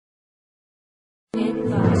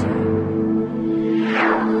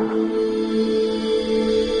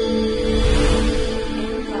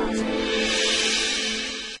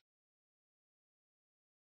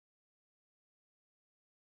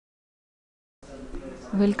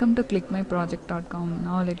Welcome to clickmyproject.com.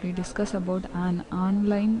 Now let me discuss about an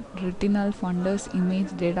online retinal fundus image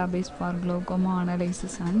database for glaucoma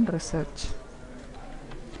analysis and research.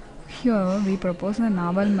 Here we propose a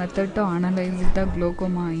novel method to analyze the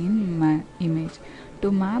glaucoma in image.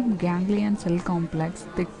 To map ganglion cell complex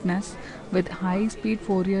thickness with high-speed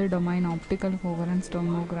Fourier domain optical coherence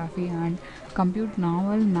tomography and compute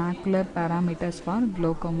novel macular parameters for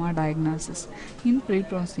glaucoma diagnosis. In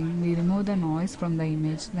pre-processing, we remove the noise from the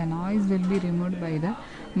image. The noise will be removed by the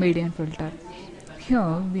median filter.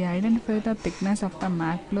 Here we identify the thickness of the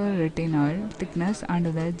macular retinal thickness and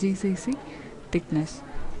the GCC thickness.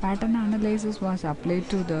 Pattern analysis was applied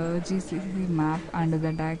to the GCC map and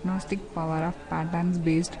the diagnostic power of patterns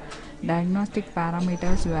based diagnostic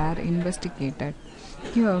parameters were investigated.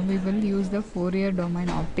 Here we will use the Fourier domain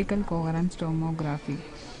optical coherence tomography.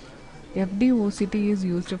 FDOCT is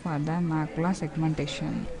used for the macula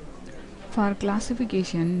segmentation. For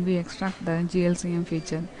classification, we extract the GLCM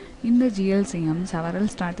feature. In the GLCM, several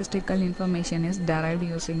statistical information is derived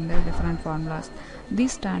using the different formulas.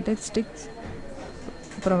 These statistics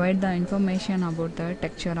provide the information about the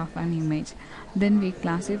texture of an image. Then we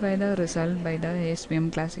classify the result by the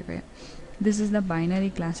SVM classifier. This is the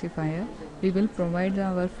binary classifier. We will provide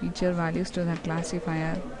our feature values to the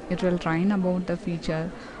classifier. It will train about the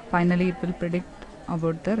feature. Finally, it will predict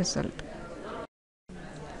about the result.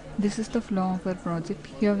 This is the flow of our project.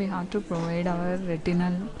 Here we have to provide our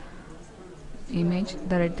retinal image.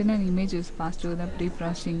 The retinal image is passed to the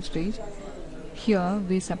pre-processing stage. Here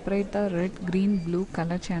we separate the red, green, blue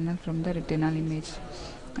color channel from the retinal image.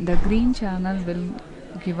 The green channel will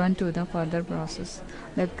given to the further process.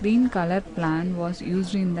 The green color plan was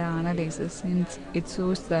used in the analysis since it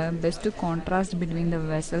shows the best contrast between the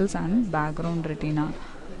vessels and background retina.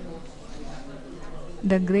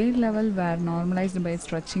 The gray level were normalized by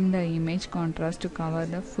stretching the image contrast to cover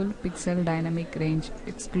the full pixel dynamic range,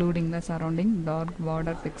 excluding the surrounding dark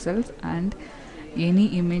border pixels and any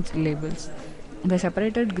image labels. The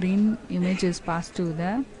separated green image is passed to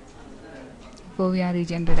the fovea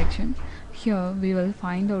region detection. Here we will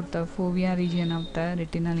find out the fovea region of the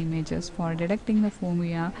retinal images. For detecting the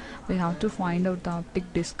fovea, we have to find out the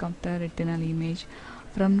optic disc of the retinal image.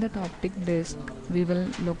 From that optic disc, we will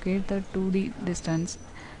locate the 2D distance,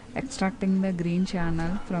 extracting the green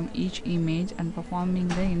channel from each image and performing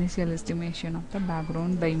the initial estimation of the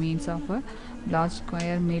background by means of a large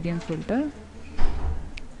square median filter,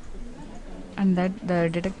 and that the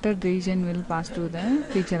detected region will pass to the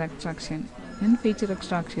feature extraction. In feature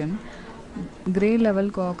extraction, gray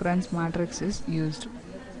level co-occurrence matrix is used.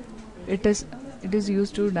 It is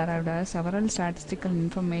used to derive the several statistical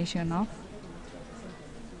information of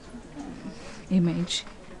image.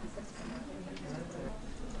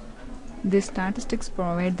 These statistics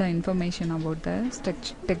provide the information about the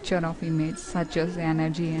texture of image such as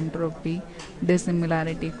energy, entropy,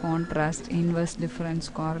 dissimilarity, contrast, inverse difference,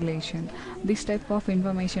 correlation. This type of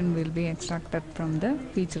information will be extracted from the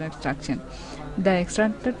feature extraction. The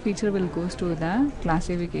extracted feature will go to the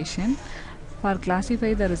classification. For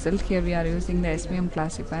classify the result, here we are using the SVM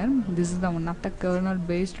classifier. This is the one of the kernel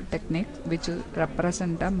based techniques which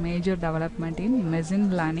represent a major development in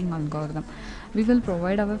machine learning algorithm. We will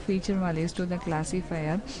provide our feature values to the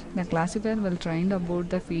classifier. The classifier will train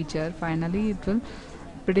about the feature. Finally, it will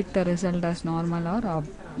predict the result as normal or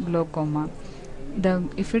glaucoma.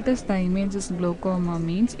 If it is the image is glaucoma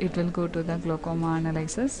means it will go to the glaucoma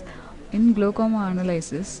analysis. In glaucoma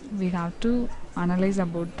analysis, we have to analyze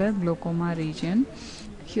about the glaucoma region.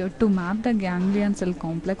 Here to map the ganglion cell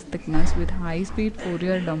complex thickness with high-speed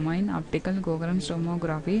Fourier domain optical coherence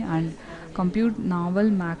tomography and compute novel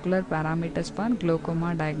macular parameters for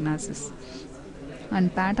glaucoma diagnosis.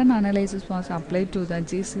 And pattern analysis was applied to the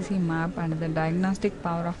GCC map and the diagnostic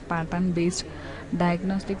power of pattern-based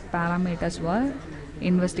diagnostic parameters were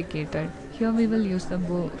investigated. Here we will use the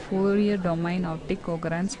Fourier domain optic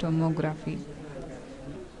coherence tomography.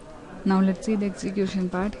 Now let's see the execution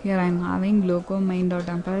part. Here I am having glaucoma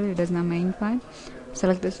main.mpl. It is the main file.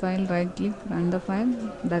 Select this file, right click, run the file.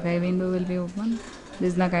 The guide window will be open.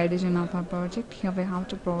 This is the guidation of our project. Here we have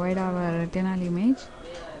to provide our retinal image.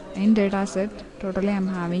 In dataset, totally I am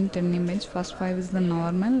having 10 images. First 5 is the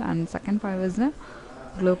normal and second 5 is the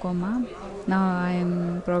glaucoma. Now I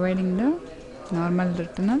am providing the normal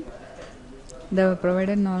retinal. The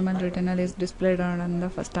provided normal retinal is displayed on the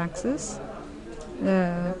first axis.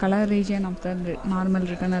 The color region of the normal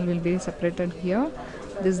retinal will be separated here.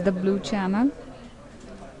 This is the blue channel.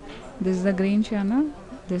 This is the green channel.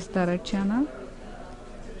 This is the red channel.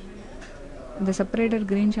 The separated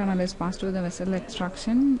green channel is passed to the vessel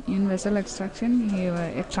extraction. In vessel extraction, he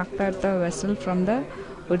extracted the vessel from the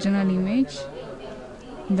original image.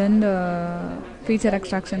 Then the feature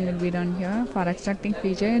extraction will be done here. For extracting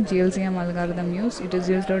feature, GLCM algorithm used. It is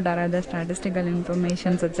used to derive the statistical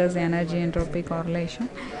information such as energy, entropy, correlation,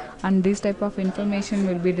 and this type of information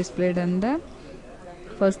will be displayed in the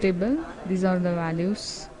first table. These are the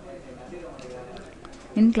values.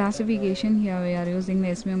 In classification, here we are using the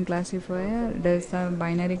SVM classifier. It is a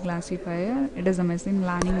binary classifier. It is a machine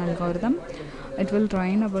learning algorithm. It will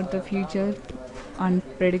train about the future and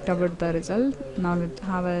predict about the result. Now let's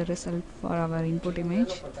have a result for our input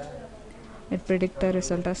image. It predicts the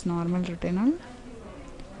result as normal retinal.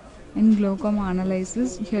 In glaucoma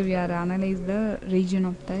analysis, here we are analyze the region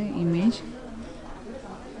of the image.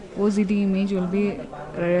 OCT image will be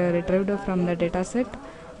retrieved from the data set,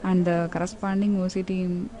 and the corresponding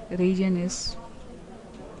OCT region is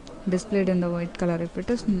displayed in the white color. If it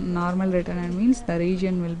is normal retinal, means the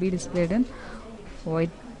region will be displayed in white.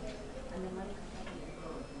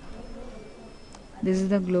 This is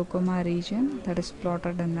the glaucoma region that is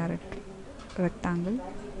plotted in the rectangle.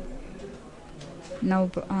 Now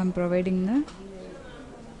I am providing the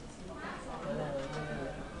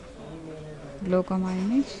glaucoma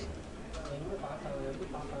image.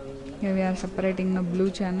 Here we are separating the blue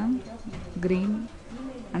channel, green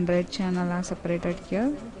and red channel are separated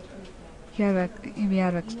here. Here we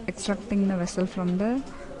are extracting the vessel from the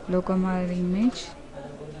glaucoma image.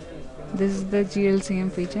 This is the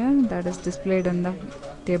GLCM feature that is displayed in the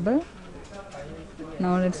table.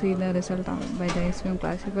 Now let's see the result by the SVM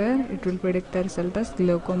classifier. It will predict the result as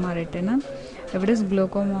glaucoma retina. If it is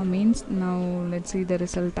glaucoma means, now let's see the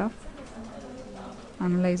result of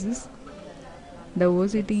analysis. The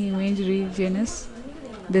OCT image region is,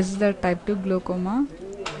 this is the type 2 glaucoma,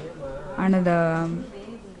 and the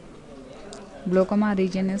glaucoma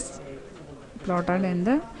region is plotted in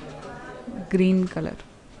the green color.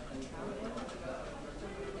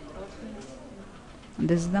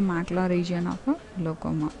 This is the macula region of a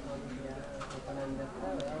glaucoma.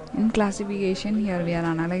 In classification, here we are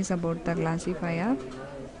analyze about the classifier.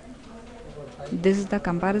 This is the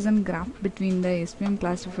comparison graph between the SVM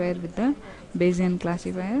classifier with the Bayesian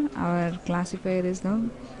classifier. Our classifier is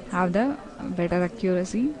have the better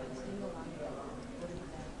accuracy.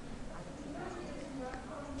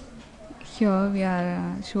 Here we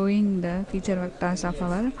are showing the feature vectors of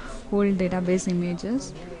our whole database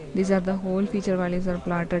images. These are the whole feature values are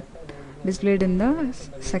plotted, displayed in the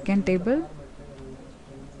second table.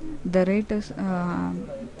 The rate is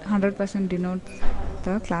 100% denotes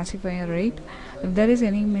the classifier rate. If there is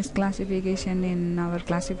any misclassification in our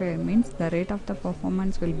classifier, means the rate of the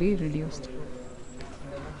performance will be reduced.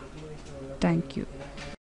 Thank you.